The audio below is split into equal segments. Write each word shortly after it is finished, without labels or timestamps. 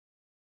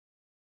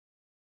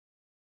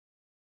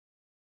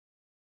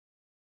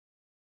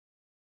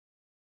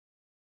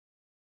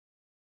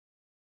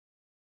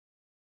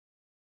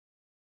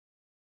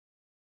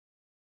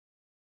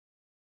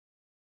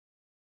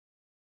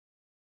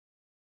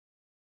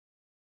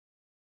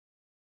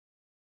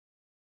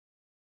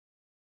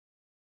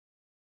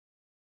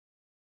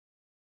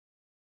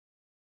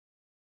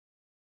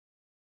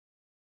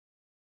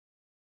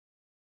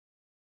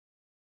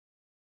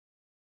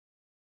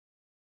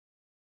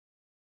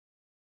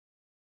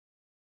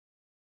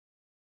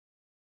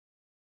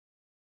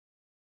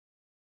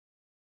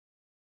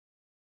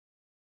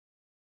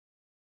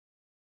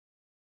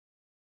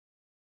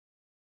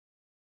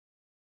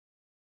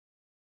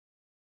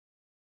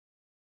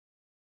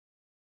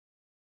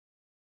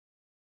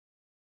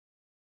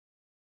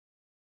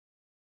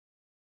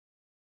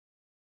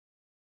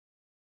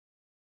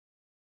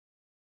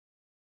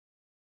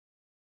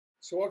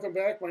So welcome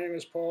back. My name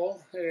is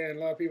Paul, and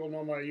a lot of people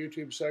know my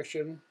YouTube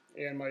section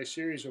and my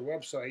series of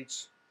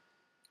websites.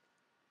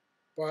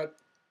 But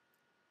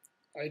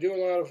I do a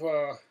lot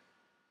of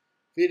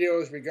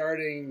videos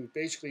regarding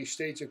basically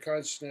states of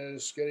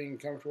consciousness, getting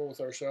comfortable with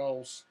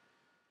ourselves,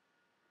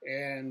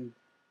 and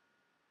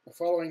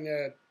following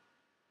that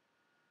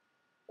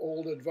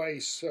old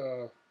advice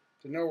to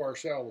know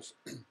ourselves.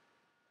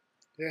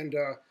 And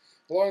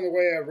along the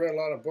way, I've read a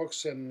lot of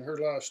books and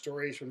heard a lot of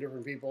stories from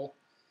different people.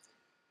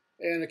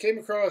 And I came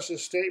across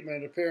this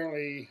statement.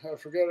 Apparently, I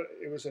forget,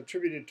 it was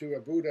attributed to a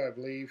Buddha, I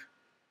believe.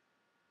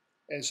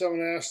 And someone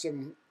asked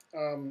him,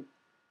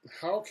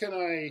 how can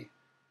I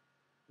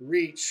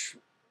reach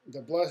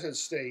the blessed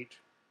state,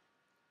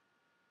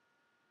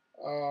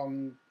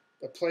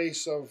 the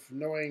place of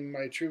knowing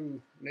my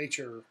true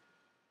nature?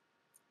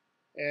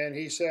 And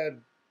he said,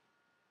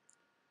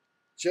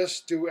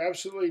 just do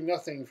absolutely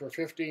nothing for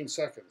 15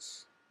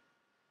 seconds.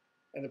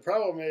 And the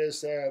problem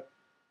is that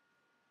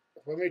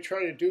when we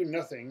try to do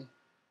nothing,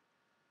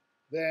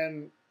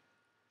 then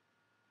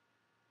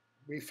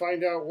we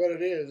find out what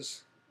it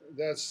is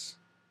that's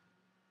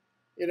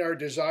in our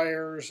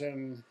desires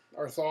and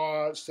our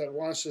thoughts that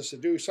wants us to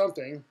do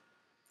something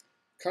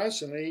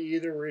constantly.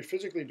 Either we're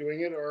physically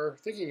doing it or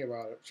thinking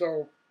about it.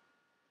 So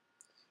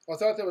I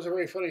thought that was a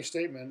very funny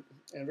statement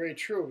and very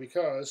true,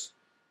 because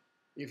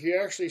if you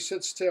actually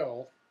sit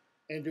still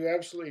and do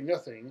absolutely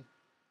nothing,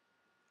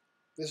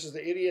 this is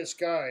the idiot's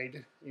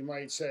guide, you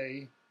might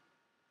say,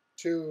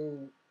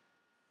 to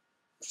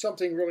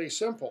something really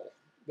simple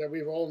that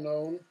we've all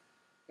known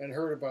and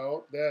heard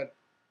about, that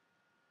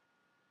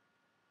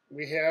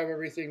we have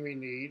everything we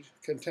need,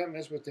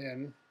 contentment is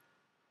within.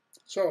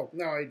 So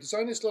now I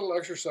designed this little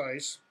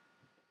exercise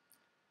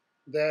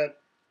that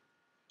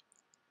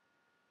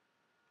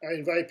I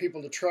invite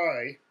people to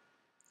try,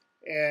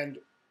 and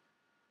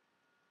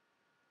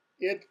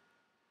it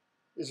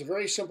is a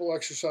very simple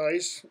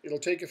exercise. It'll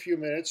take a few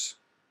minutes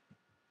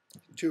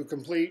to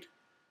complete,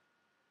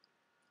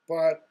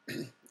 but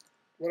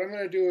what I'm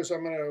going to do is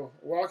I'm going to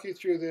walk you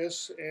through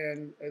this,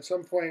 and at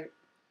some point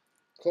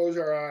close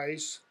our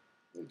eyes.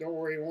 Don't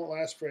worry, it won't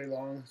last very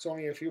long. It's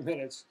only a few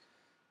minutes.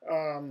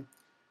 And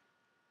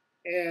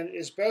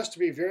it's best to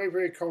be very,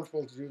 very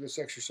comfortable to do this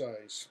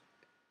exercise.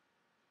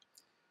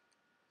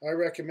 I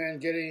recommend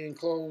getting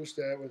enclosed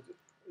with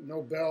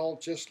no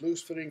belt, just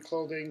loose-fitting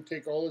clothing.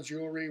 Take all the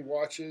jewelry,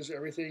 watches,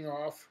 everything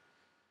off.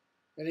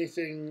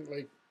 Anything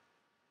like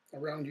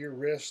around your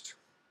wrist,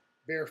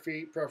 bare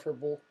feet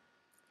preferable.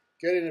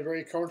 Get in a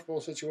very comfortable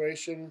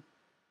situation,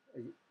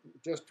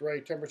 just the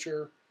right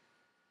temperature.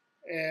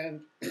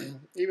 And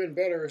even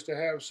better is to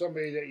have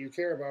somebody that you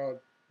care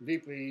about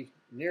deeply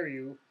near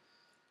you,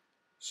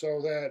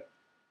 so that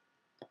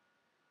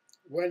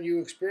when you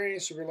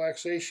experience the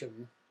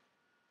relaxation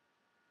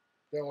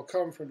that will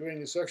come from doing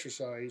this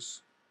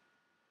exercise,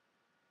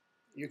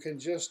 you can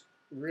just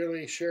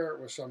really share it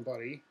with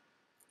somebody,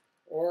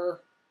 or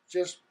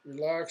just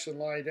relax and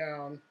lie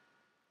down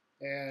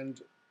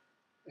and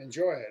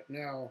enjoy it.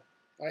 Now,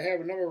 I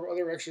have a number of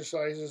other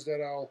exercises that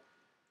I'll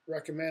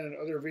recommend in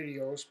other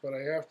videos, but I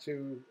have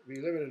to be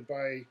limited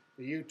by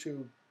the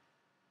YouTube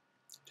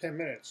 10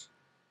 minutes.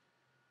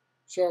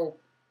 So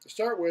to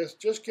start with,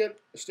 just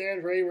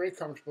stand very, very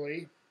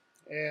comfortably,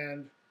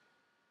 and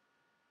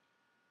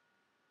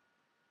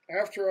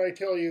after I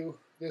tell you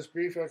this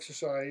brief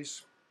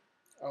exercise,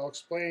 I'll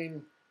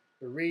explain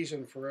the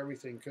reason for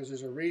everything, because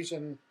there's a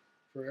reason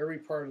for every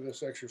part of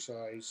this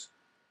exercise.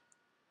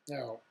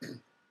 Now,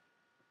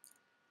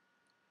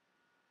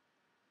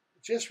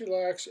 just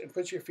relax and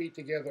put your feet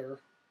together.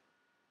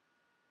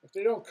 If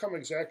they don't come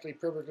exactly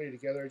perfectly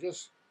together,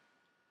 just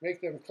make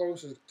them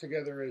close as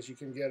together as you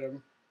can get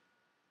them,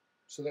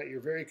 so that you're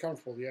very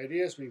comfortable. The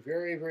idea is to be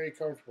very, very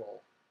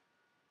comfortable.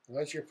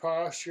 Let your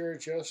posture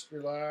just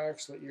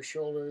relax. Let your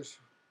shoulders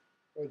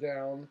go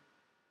down.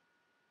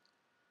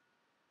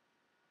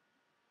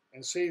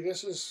 And see,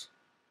 this is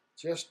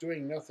just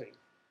doing nothing.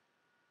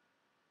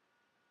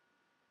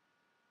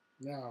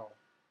 Now,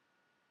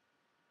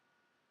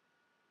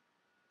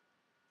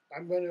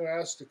 I'm going to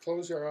ask to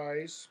close your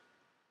eyes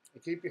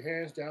and keep your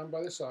hands down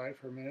by the side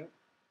for a minute.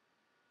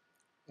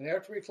 And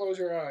after we close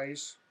our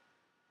eyes,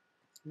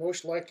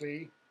 most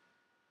likely,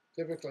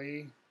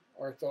 typically,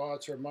 our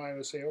thoughts or mind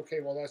would say,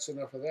 okay, well, that's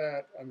enough of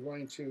that. I'm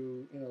going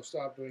to,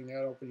 stop doing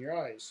that. Open your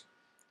eyes.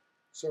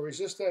 So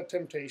resist that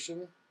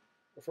temptation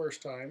the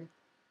first time,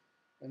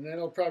 and then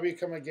it'll probably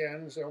come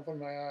again. Say, open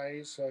my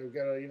eyes. I've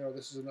got to,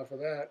 this is enough of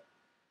that.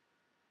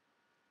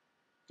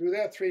 Do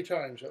that 3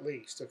 times at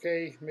least,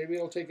 okay? Maybe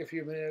it'll take a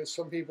few minutes.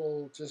 Some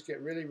people just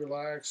get really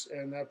relaxed,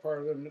 and that part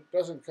of them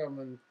doesn't come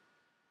and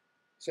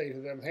say to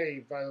them,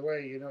 hey, by the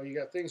way, you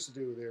got things to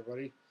do there,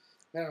 buddy.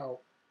 Now,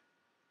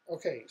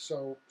 okay,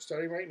 so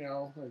starting right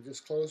now,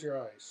 just close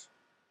your eyes.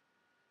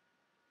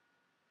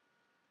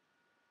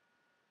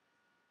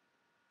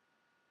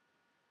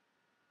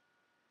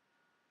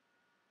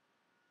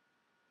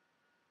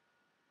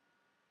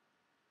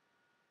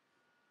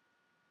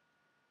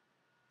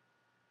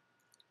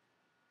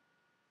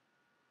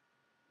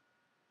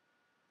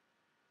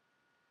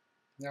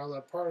 Now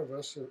that part of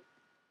us that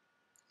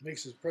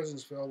makes his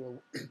presence felt,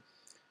 well,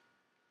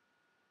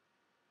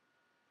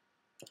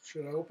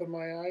 should I open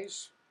my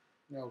eyes?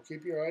 No,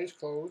 keep your eyes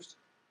closed.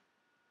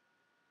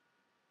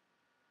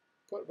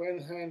 Put one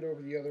hand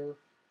over the other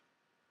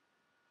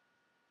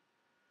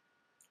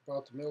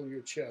about the middle of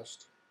your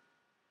chest.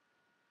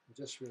 And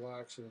just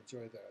relax and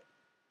enjoy that.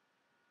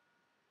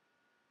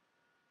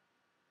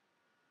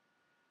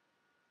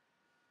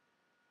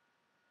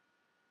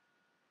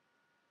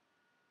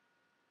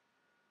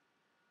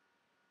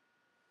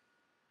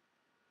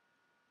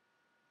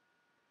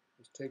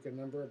 Just take a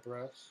number of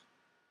breaths.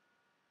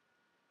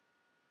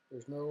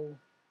 There's no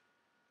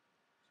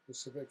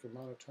specific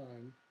amount of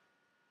time,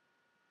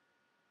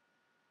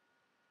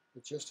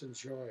 but just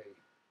enjoy.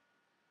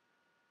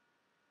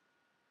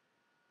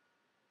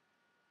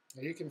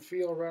 Now you can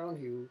feel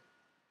around you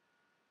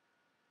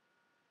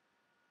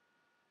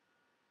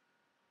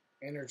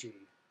energy.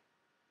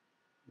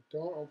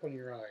 Don't open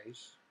your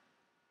eyes.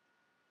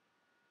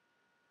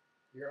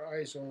 Your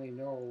eyes only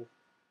know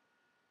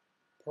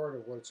part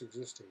of what's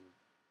existing.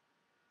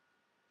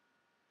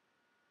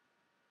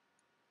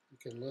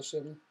 You can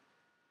listen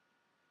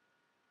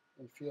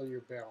and feel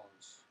your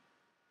balance.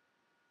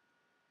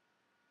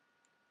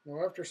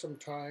 Now after some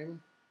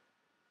time,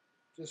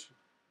 just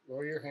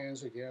lower your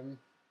hands again.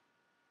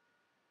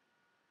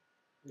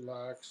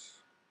 Relax.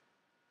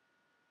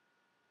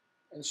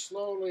 And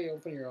slowly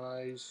open your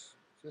eyes.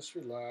 Just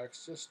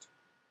relax. Just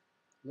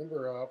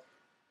limber up.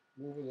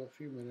 Move it a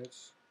few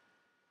minutes.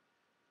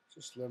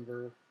 Just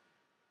limber.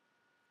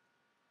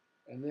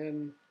 And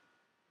then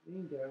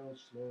lean down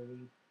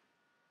slowly.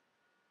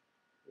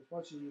 As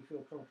much as you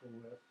feel comfortable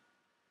with.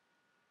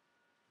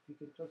 If you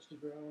can touch the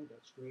ground,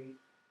 that's great.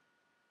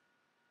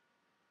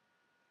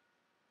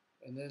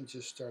 And then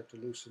just start to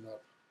loosen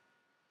up.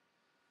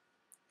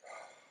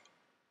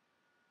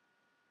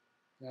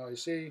 Now you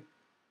see,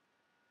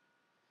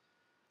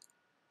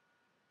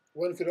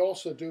 one could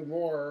also do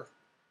more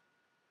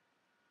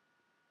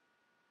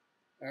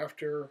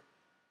after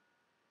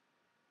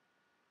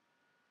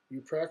you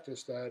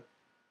practice that.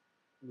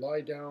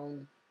 Lie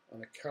down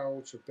on a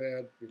couch, a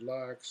bed,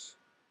 relax.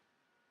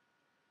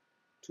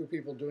 Two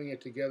people doing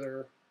it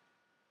together.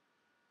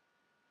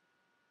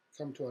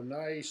 Come to a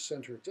nice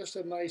center, just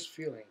a nice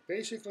feeling.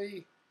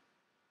 Basically,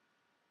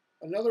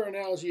 another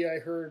analogy I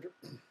heard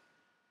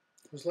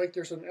was like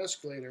there's an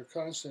escalator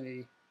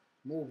constantly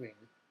moving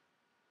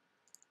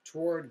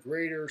toward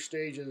greater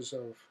stages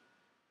of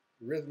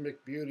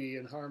rhythmic beauty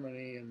and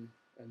harmony and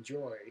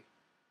joy.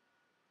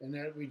 And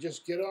that we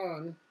just get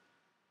on,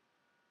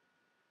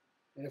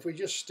 and if we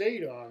just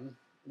stayed on,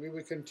 we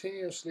would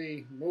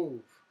continuously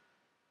move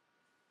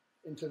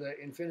into that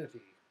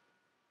infinity.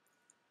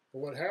 But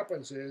what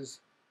happens is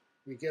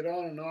we get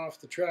on and off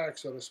the track,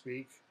 so to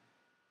speak,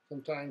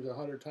 sometimes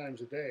 100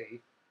 times a day.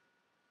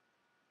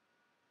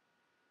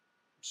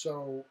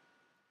 So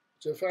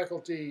it's a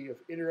faculty of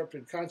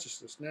interrupted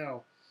consciousness.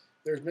 Now,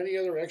 there's many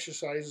other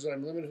exercises.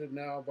 I'm limited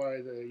now by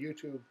the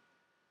YouTube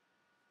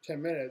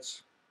 10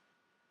 minutes.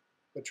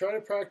 But try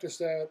to practice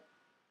that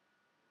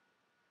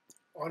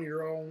on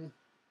your own.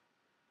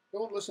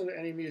 Don't listen to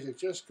any music.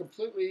 Just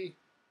completely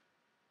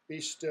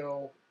be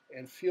still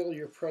and feel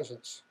your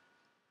presence.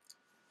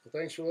 So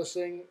thanks for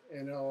listening,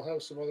 and I'll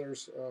have some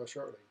others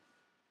shortly.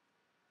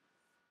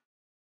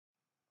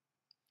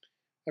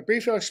 A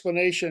brief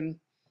explanation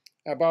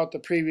about the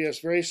previous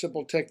very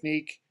simple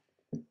technique.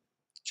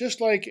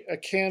 Just like a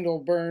candle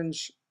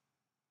burns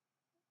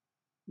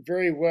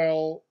very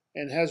well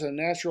and has a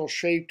natural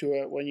shape to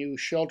it when you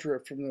shelter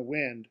it from the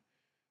wind,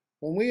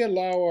 when we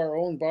allow our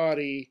own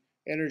body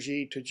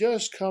energy to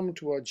just come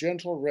to a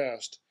gentle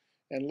rest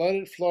and let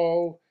it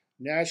flow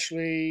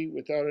naturally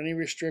without any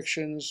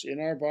restrictions in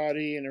our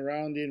body and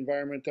around the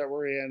environment that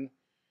we're in,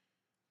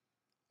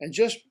 and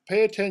just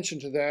pay attention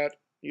to that,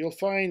 you'll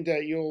find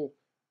that you'll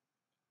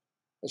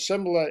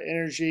assemble that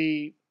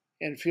energy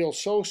and feel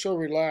so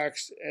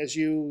relaxed as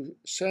you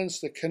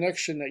sense the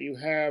connection that you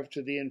have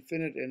to the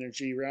infinite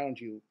energy around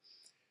you.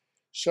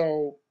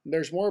 So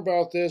there's more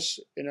about this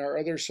in our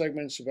other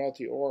segments about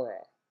the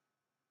aura.